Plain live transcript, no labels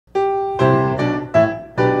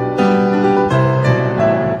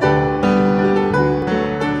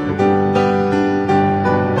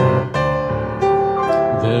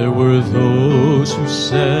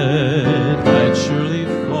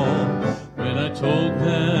told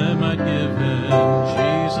them I'd given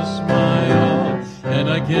Jesus my all, and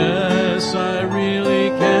I guess I really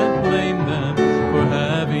can't blame them for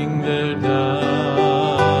having their doubts,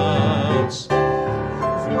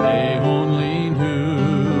 for they only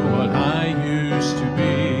knew what I used to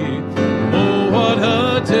be. Oh, what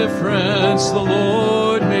a difference the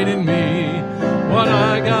Lord made in me. What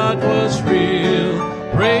I got was real.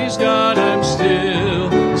 Praise God, I'm still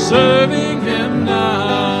serving Him now.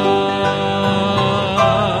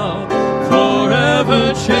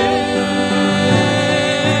 Forever changed,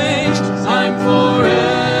 I'm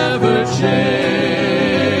forever changed.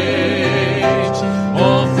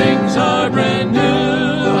 All things are brand new,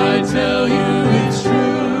 I tell you it's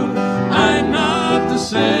true. I'm not the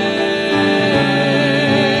same.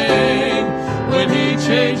 When He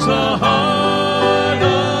changed the heart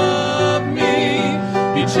of me,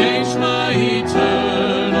 He changed my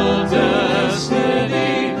eternal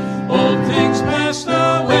destiny. Old things passed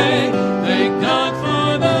away, thank God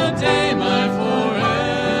for the day my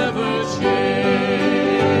forever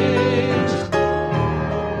changed.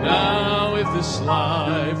 Now if this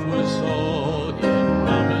life was all He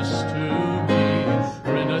promised to me,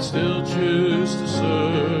 friend, I still choose to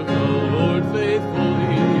serve the Lord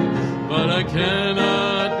faithfully. But I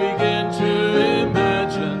cannot begin to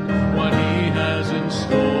imagine what He has in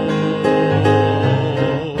store.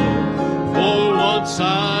 For once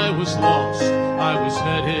I was lost, I was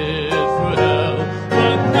headed for hell,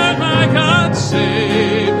 but then I got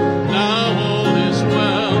saved. Now all is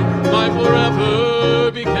well. My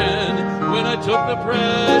forever began when I took the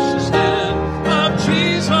breath